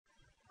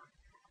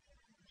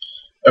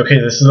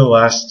Okay, this is the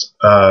last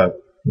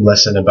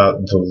lesson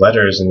about the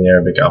letters in the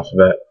Arabic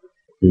alphabet.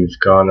 We've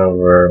gone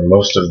over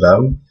most of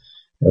them,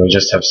 and we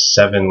just have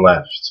 7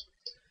 left.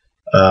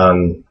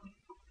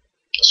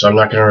 So I'm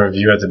not going to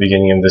review at the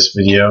beginning of this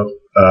video.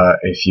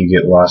 If you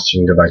get lost, you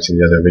can go back to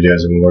the other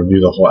videos and we'll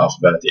review the whole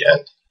alphabet at the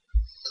end.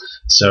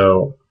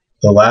 So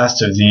the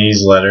last of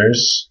these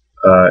letters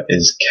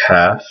is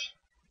Kaf.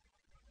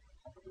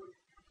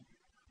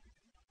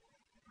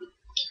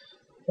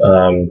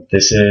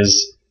 This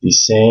is the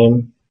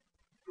same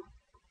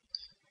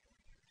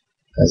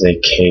as a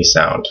K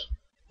sound.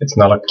 It's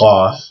not a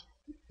Qaf,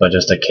 but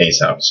just a K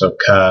sound. So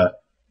Ka,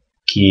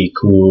 Ki,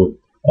 Ku,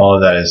 all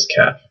of that is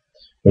Kaf.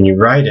 When you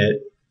write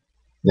it,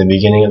 in the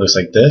beginning it looks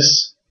like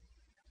this.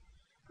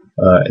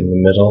 In the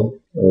middle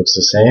it looks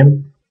the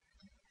same.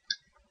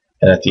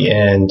 And at the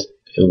end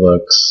it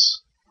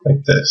looks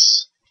like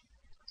this.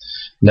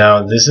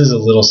 Now this is a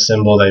little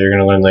symbol that you're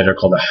going to learn later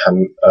called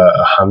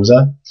a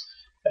Hamza.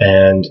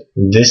 And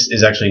this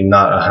is actually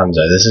not a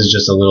Hamza. This is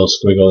just a little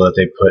squiggle that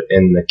they put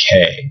in the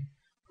K.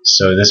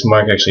 So this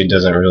mark actually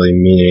doesn't really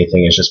mean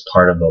anything. It's just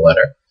part of the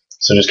letter.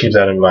 So just keep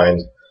that in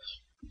mind.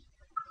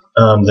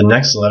 The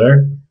next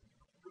letter,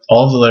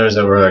 all of the letters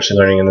that we're actually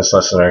learning in this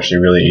lesson are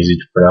actually really easy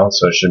to pronounce,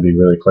 so it should be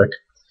really quick.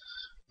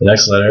 The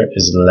next letter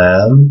is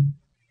Lam.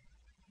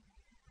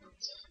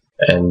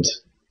 And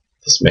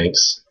this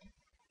makes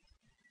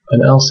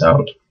an L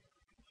sound.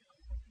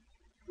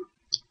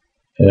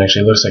 It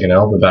actually looks like an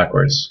L, but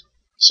backwards.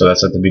 So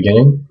that's at the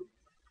beginning,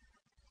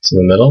 it's in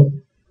the middle,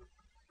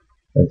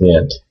 at the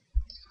end.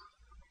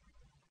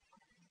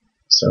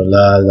 So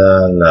la,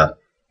 la, la.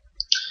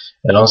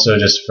 And also,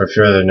 just for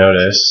further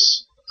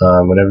notice,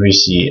 whenever you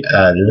see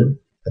al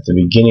at the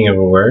beginning of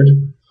a word,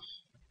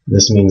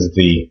 this means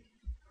the.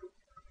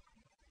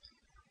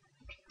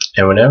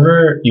 And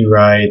whenever you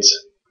write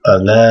a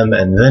lam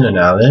and then an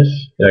alif,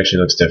 it actually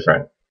looks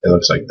different. It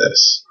looks like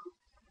this.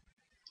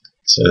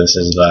 So this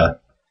is la.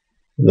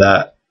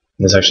 That.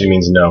 This actually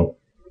means no.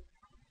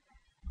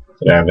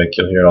 In Arabic,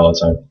 you'll hear it all the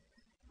time.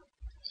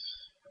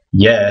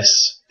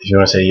 Yes, if you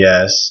want to say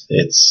yes,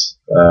 it's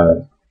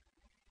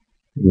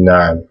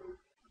na'am.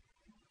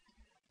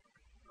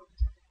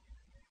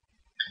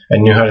 I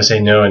knew how to say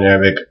no in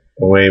Arabic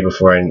way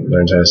before I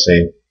learned how to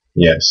say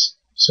yes.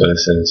 So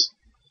this is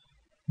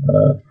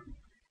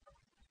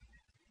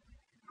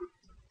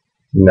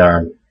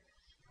na'am.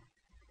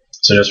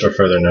 So just for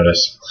further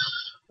notice.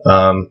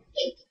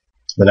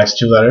 The next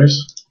 2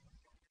 letters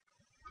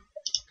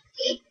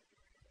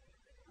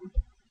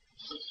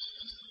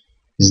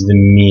is the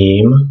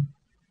Meem.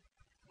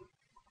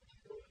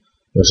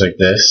 Looks like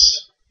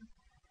this.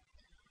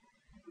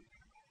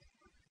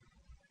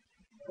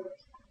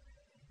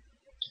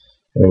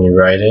 When you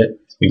write it, at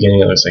the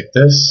beginning it looks like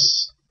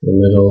this, the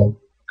middle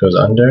goes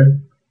under,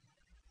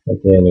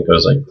 at the end it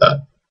goes like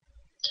that.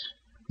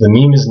 The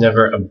Meem is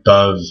never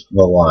above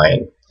the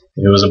line.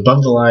 If it was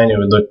above the line, it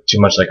would look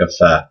too much like a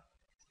fa.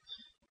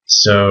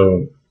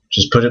 So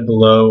just put it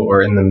below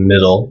or in the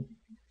middle,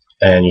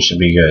 and you should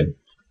be good.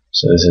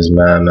 So this is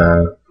ma,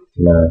 ma,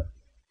 ma.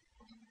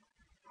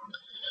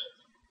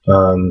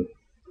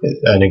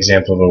 An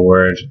example of a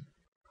word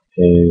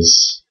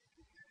is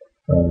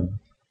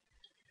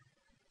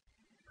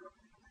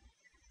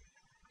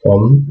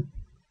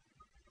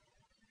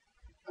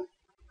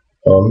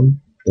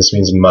This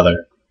means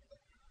mother.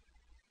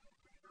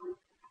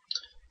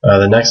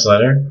 The next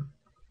letter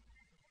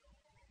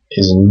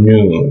is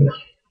Noon.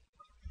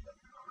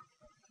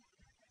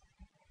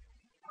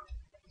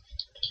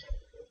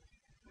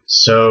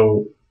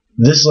 So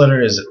this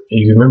letter is,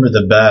 you remember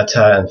the ba,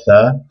 ta, and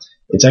tha?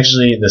 It's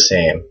actually the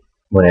same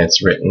when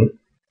it's written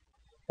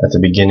at the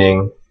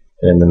beginning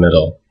and in the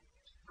middle,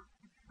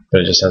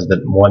 but it just has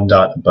the 1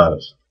 dot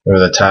above.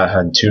 Remember the ta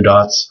had 2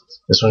 dots?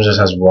 This one just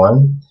has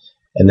 1,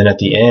 and then at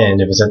the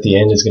end, if it's at the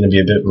end, it's going to be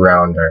a bit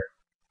rounder.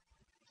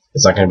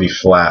 It's not going to be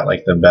flat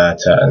like the ba,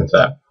 ta, and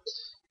tha.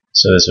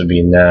 So this would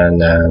be na,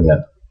 na,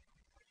 na.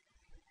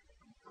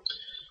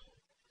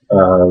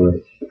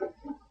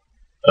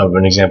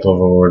 An example of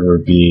a word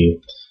would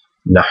be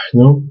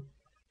nahnu.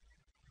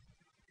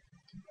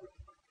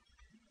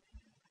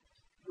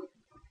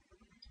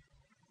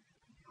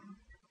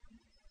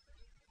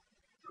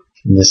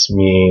 This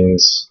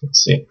means,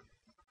 let's see,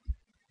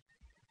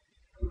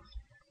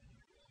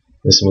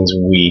 this means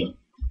we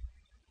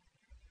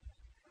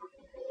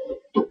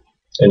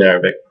in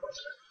Arabic.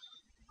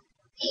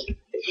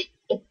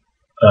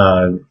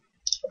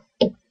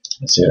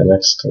 Let's see the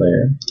next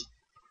layer.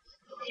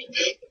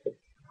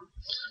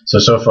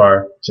 So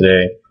far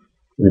today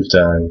we've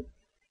done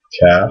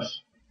Kaf,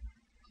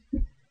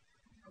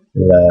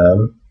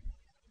 Lam,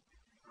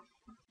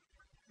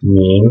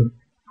 Meem,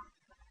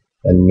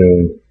 and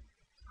Noon.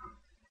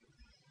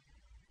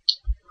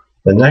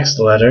 The next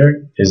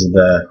letter is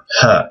the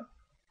Ha,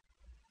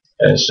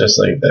 and it's just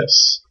like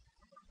this.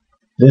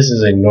 This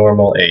is a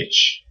normal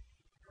H,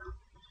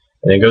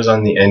 and it goes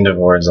on the end of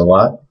words a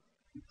lot.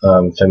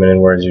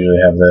 Feminine words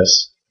usually have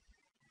this.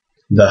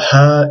 The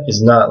Ha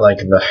is not like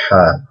the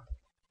Ha.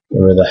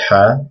 Remember the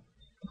Ha?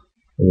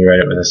 when you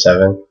write it with a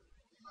 7.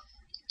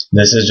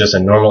 This is just a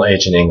normal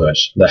H in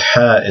English. The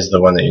ha is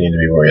the one that you need to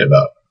be worried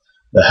about.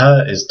 The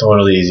ha is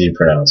totally easy to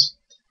pronounce.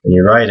 When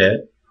you write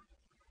it,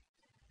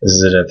 this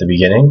is it at the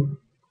beginning,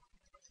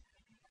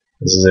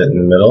 this is it in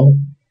the middle,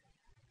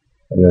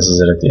 and this is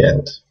it at the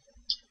end.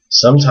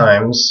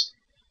 Sometimes,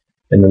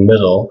 in the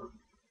middle,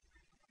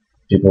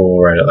 people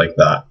will write it like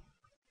that.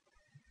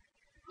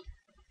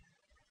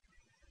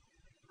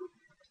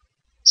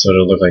 So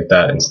it'll look like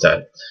that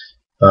instead.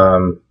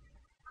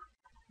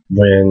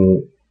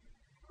 When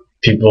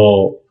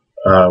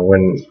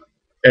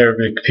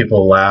Arabic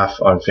people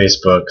laugh on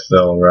Facebook,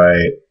 they'll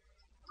write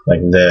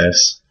like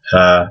this,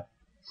 ha.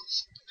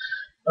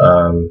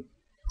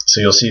 So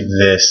you'll see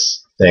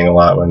this thing a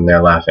lot when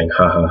they're laughing,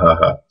 ha ha ha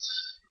ha,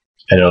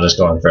 and it'll just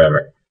go on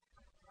forever.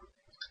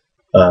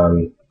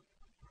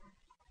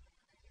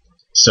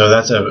 So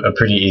that's a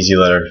pretty easy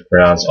letter to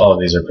pronounce. All of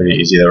these are pretty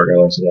easy that we're going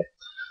to learn today.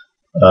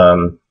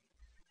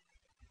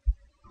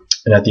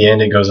 And at the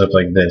end it goes up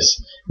like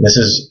this. This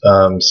is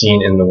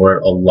seen in the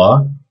word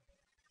Allah.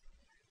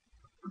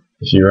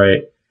 If you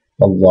write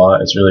Allah,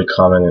 it's really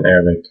common in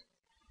Arabic.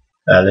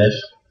 Alif,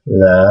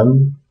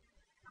 lam,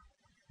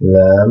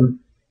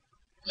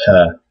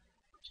 ha.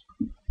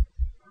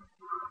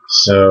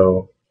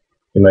 So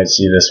you might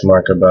see this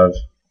mark above.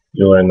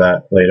 You'll learn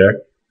that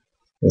later.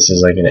 This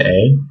is like an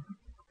A,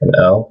 an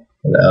L,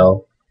 an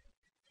L,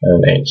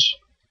 and an H.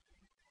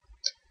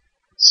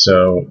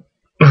 So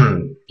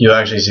you'll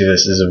actually see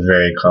this is a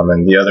very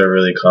common. The other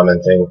really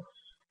common thing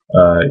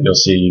you'll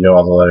see, you know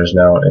all the letters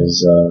now,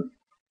 is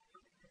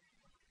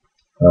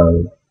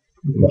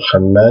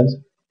Muhammad.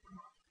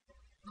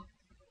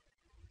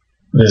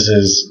 This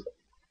is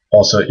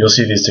also, you'll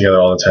see these together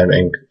all the time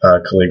in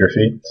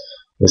calligraphy.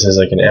 This is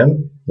like an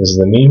M, this is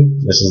the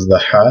Meem, this is the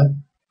Ha,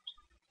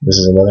 this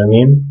is another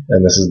Meem,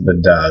 and this is the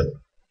Dal.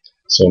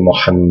 So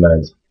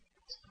Muhammad.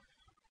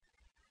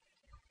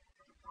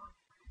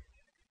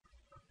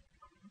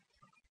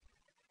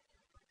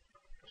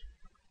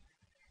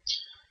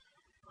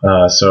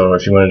 So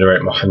if you wanted to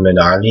write Muhammad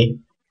Ali,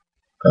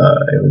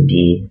 it would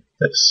be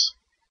this.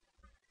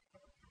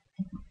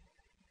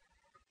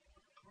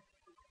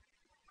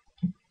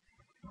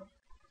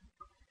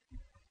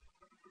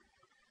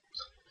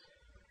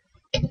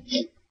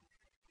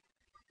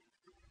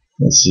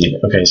 Let's see.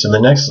 Okay, so the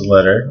next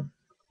letter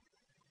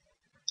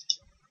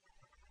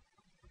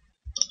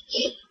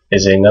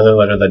is another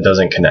letter that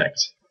doesn't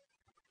connect.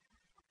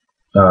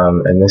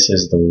 And this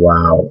is the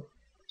wow.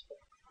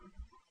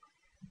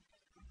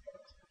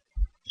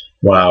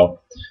 Wow.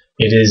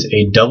 It is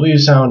a W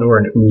sound or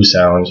an oo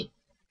sound.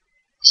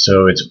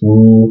 So it's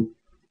oo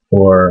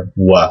or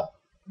wa.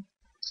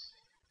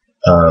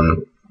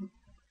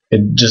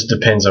 It just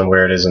depends on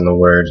where it is in the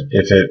word.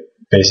 If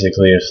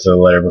the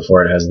letter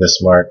before it has this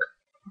mark,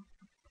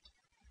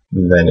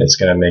 then it's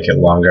going to make it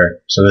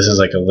longer. So this is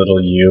like a little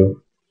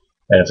U.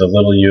 And if the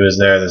little U is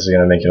there, this is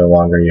going to make it a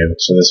longer U.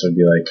 So this would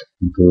be like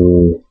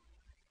boo.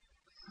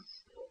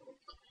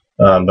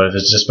 But if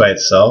it's just by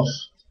itself,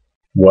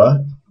 wa,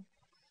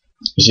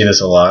 you see this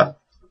a lot,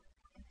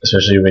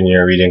 especially when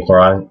you're reading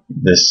Quran.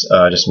 This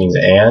just means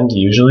and,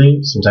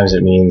 usually. Sometimes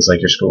it means like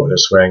you're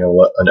swearing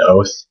an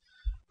oath,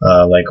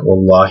 like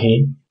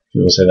wallahi.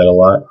 People say that a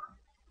lot.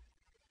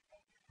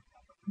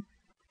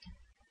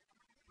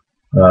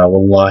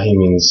 Wallahi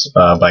means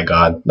by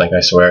God, like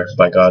I swear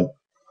by God.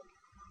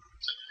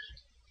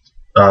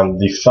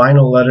 The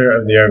final letter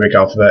of the Arabic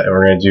alphabet, and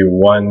we're going to do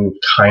one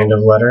kind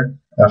of letter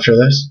after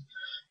this,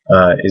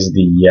 is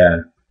the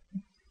ya.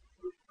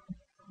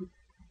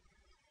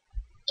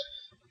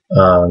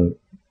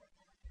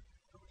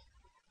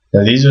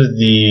 Now these are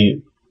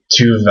the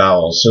two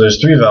vowels. So there's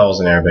three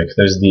vowels in Arabic.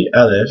 There's the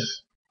alif,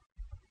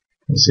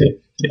 let's see,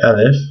 the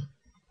alif,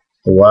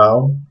 the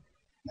waw,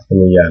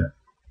 and the ya.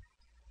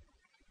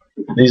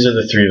 These are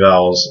the three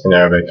vowels in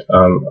Arabic.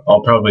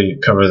 I'll probably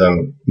cover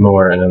them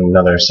more in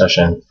another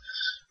session.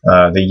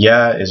 The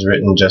ya is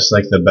written just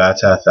like the ba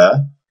ta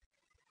tha,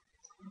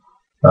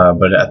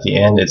 but at the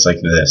end it's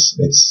like this.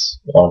 It's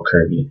all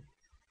curvy.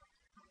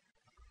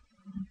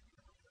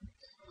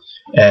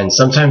 And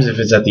sometimes if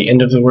it's at the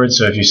end of the word,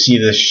 so if you see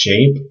this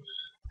shape,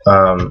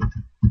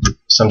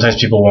 sometimes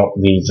people won't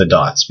leave the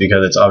dots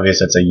because it's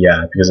obvious it's a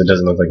ya because it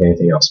doesn't look like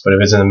anything else. But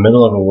if it's in the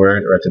middle of a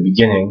word or at the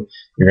beginning,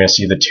 you're going to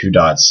see the two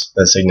dots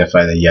that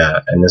signify the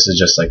ya. And this is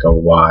just like a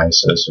Y,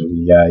 so this would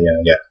be ya,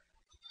 ya, ya.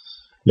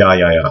 Ya,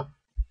 ya, ya.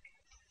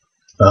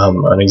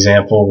 An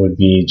example would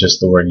be just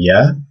the word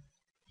ya,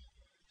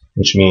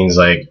 which means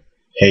like,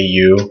 hey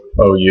you,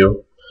 oh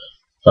you.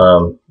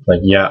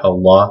 Like ya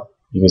Allah.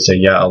 You can say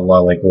ya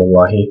Allah like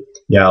wallahi.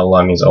 Ya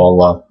Allah means oh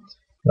Allah,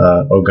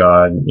 oh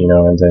God, you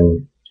know, and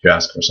then you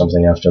ask for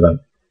something after that.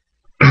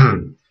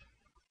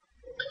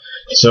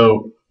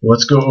 So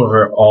let's go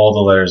over all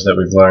the letters that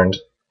we've learned.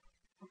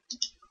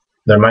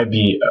 There might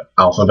be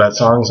alphabet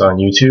songs on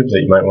YouTube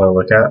that you might want to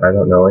look at. I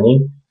don't know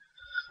any,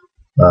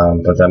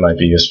 but that might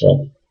be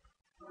useful.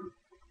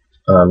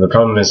 The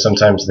problem is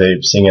sometimes they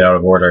sing it out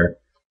of order,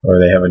 or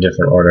they have a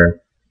different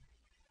order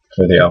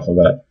for the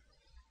alphabet.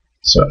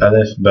 So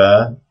alif,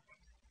 ba,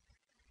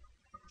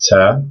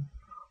 ta,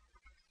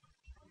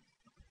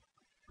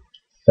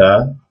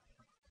 tha,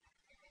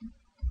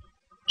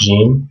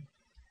 jim,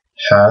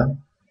 ha,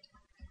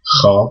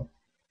 kha,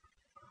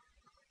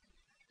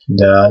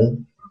 dal,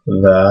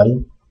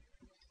 val,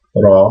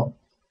 ra,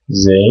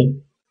 zay,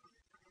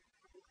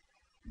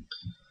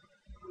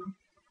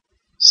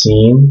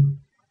 sin,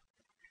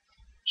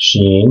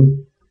 sheen,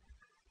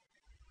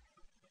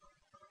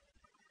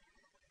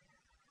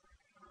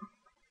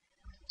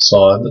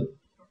 صاد,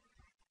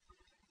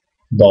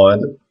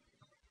 ضاد,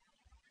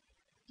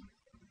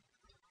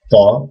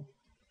 طا,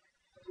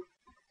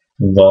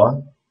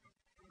 ضا,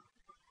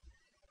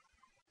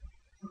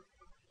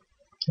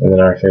 and then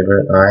our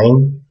favorite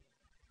Ain,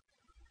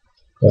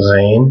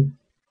 Ghain,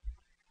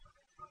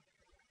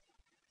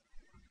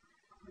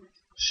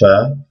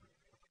 Fa,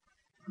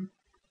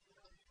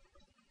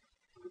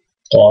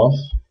 Qaf,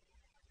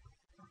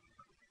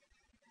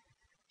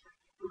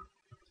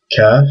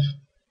 Kaf,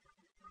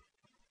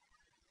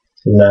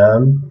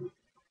 Lam,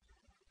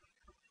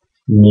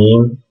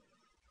 Meem,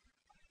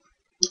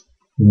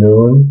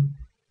 Noon,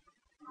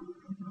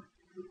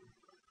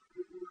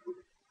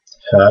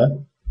 Ha,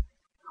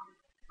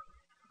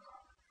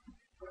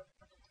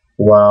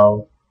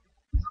 Wow,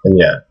 and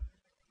Ya.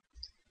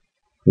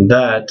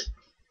 That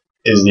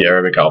is the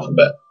Arabic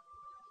alphabet.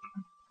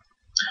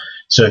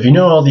 So if you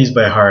know all these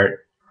by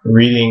heart,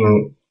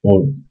 reading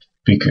will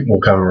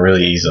come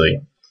really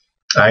easily.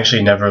 I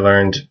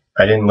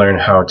didn't learn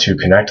how to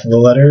connect the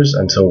letters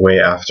until way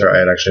after I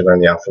had actually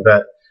learned the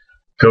alphabet.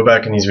 Go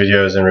back in these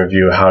videos and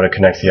review how to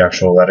connect the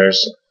actual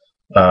letters.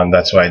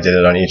 That's why I did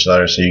it on each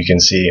letter, so you can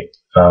see.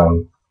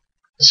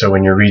 So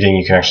when you're reading,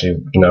 you can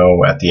actually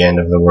know at the end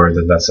of the word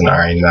that that's an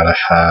ayin, not a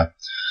ha.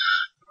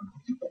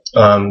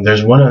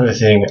 There's one other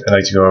thing I'd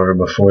like to go over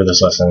before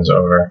this lesson is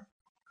over.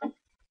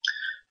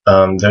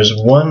 There's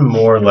one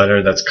more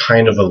letter that's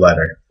kind of a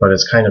letter, but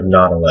it's kind of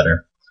not a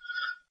letter.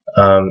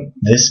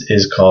 This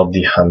is called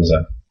the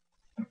Hamza.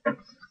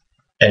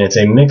 And it's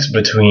a mix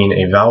between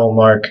a vowel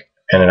mark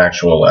and an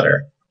actual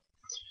letter.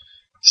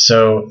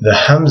 So the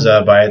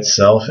Hamza by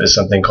itself is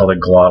something called a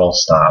glottal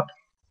stop.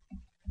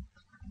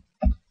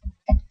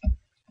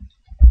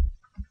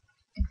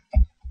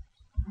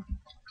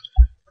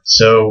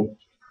 So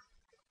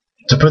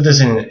to put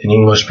this in an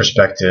English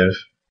perspective,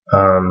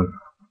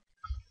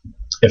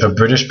 if a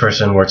British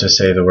person were to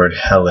say the word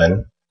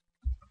Helen,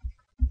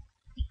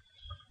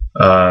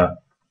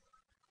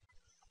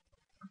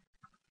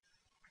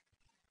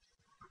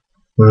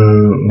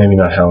 maybe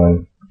not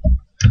Helen.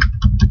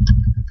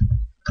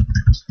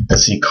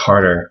 Let's see,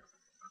 Carter.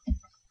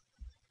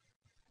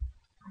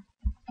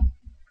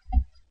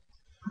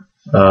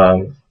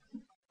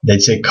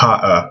 They'd say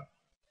Ka'a.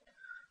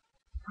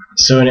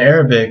 So in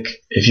Arabic,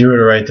 if you were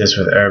to write this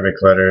with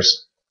Arabic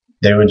letters,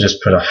 they would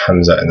just put a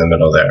Hamza in the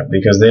middle there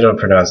because they don't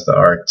pronounce the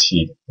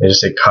RT. They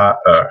just say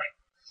Ka'a.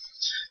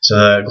 So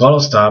the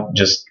glottal stop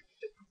just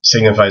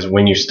signifies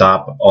when you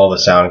stop all the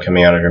sound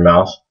coming out of your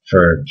mouth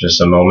for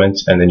just a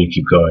moment and then you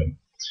keep going.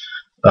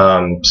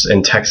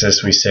 In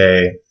Texas, we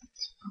say,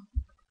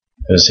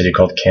 there's a city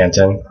called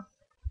Canton,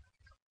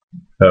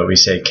 but we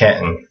say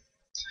Canton.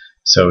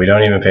 So we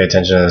don't even pay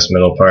attention to this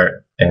middle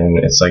part, and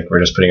it's like we're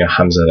just putting a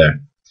Hamza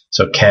there.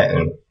 So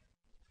Canton.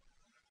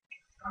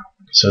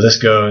 So this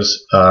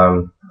goes,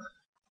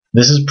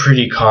 this is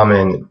pretty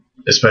common,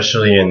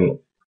 especially in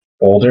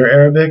older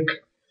Arabic,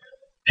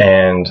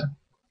 and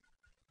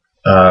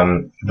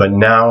but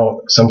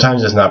now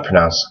sometimes it's not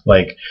pronounced.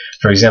 Like,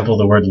 for example,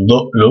 the word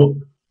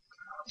lu'lu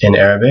in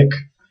Arabic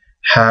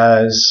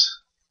has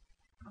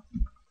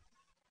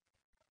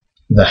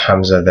the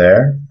Hamza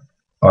there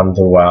on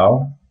the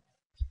waw,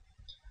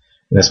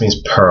 and this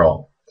means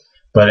pearl.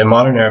 But in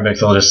modern Arabic,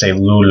 they'll just say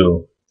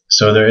lulu.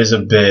 So there is a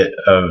bit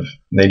of,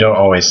 they don't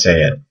always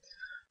say it.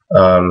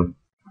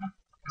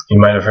 You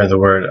might have heard the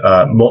word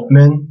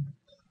mu'min,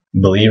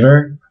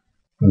 believer.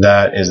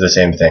 That is the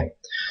same thing.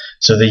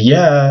 So the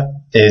ya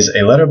is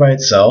a letter by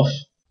itself.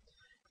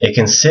 It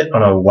can sit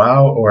on a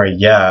waw or a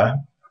ya,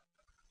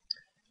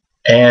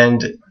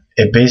 and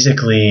it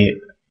basically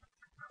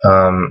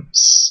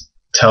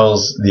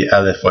tells the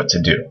alif what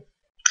to do.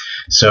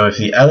 So if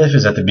the alif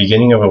is at the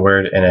beginning of a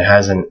word and it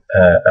has a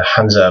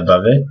hamza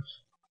above it,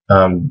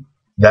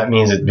 that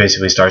means it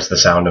basically starts the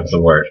sound of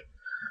the word.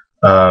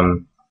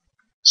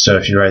 So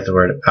if you write the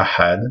word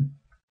ahad,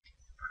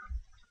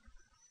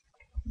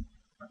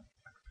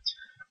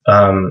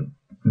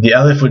 the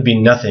alif would be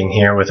nothing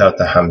here without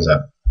the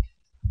hamza.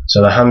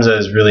 So the hamza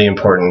is really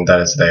important that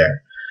it's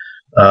there.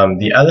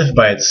 The alif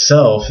by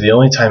itself, the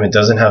only time it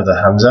doesn't have the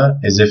hamza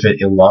is if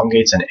it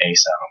elongates an a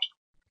sound.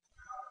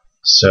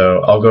 So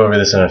I'll go over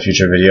this in a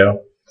future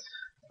video.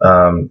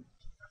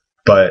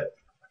 But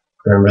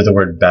remember the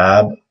word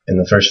bab in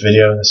the first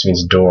video? This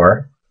means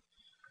door.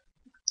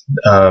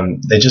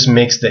 It just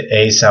makes the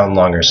a sound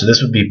longer. So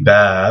this would be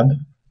bab.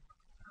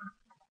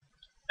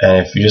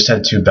 And if you just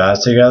had two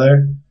babs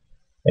together,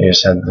 and you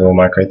just had the little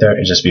mark right there,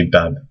 it'd just be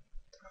bab.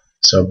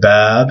 So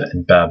bab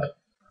and bab.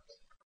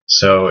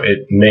 so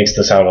it makes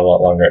the sound a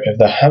lot longer. If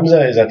the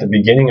Hamza is at the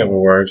beginning of a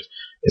word,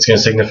 it's going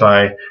to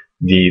signify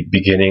the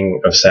beginning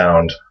of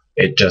sound.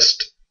 It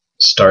just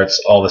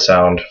starts all the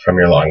sound from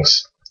your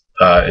lungs.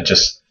 It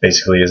just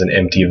basically is an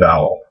empty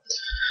vowel.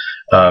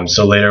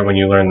 So later when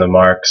you learn the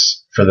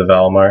marks for the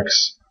vowel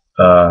marks,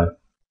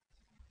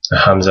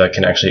 Hamza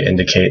can actually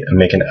indicate and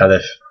make an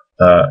alif,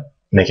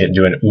 make it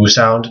do an oo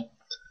sound.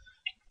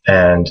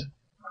 And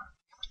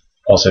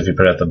also if you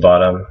put it at the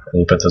bottom and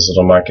you put this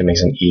little mark, it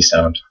makes an e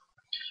sound.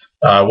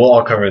 We'll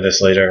all cover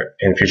this later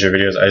in future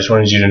videos. I just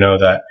wanted you to know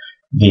that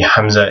the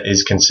Hamza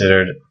is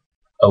considered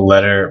a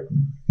letter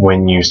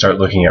when you start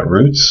looking at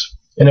roots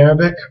in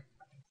Arabic.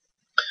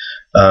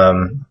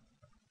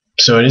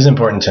 So it is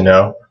important to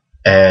know,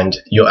 and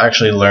you'll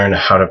actually learn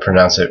how to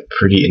pronounce it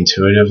pretty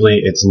intuitively.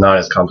 It's not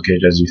as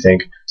complicated as you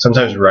think.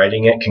 Sometimes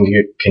writing it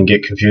can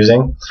get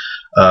confusing,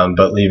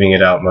 but leaving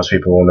it out, most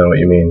people will know what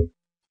you mean.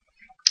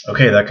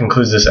 Okay, that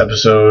concludes this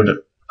episode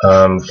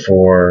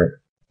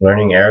for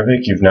learning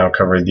Arabic. You've now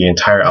covered the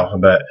entire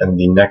alphabet, and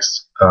the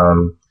next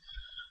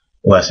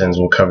lessons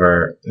will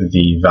cover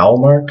the vowel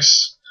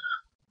marks,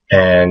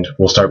 and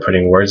we'll start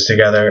putting words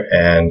together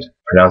and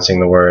pronouncing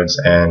the words,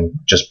 and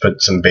just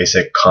put some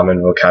basic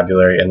common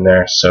vocabulary in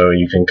there so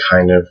you can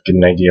kind of get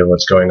an idea of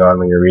what's going on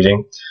when you're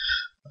reading.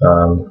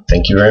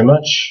 Thank you very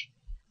much.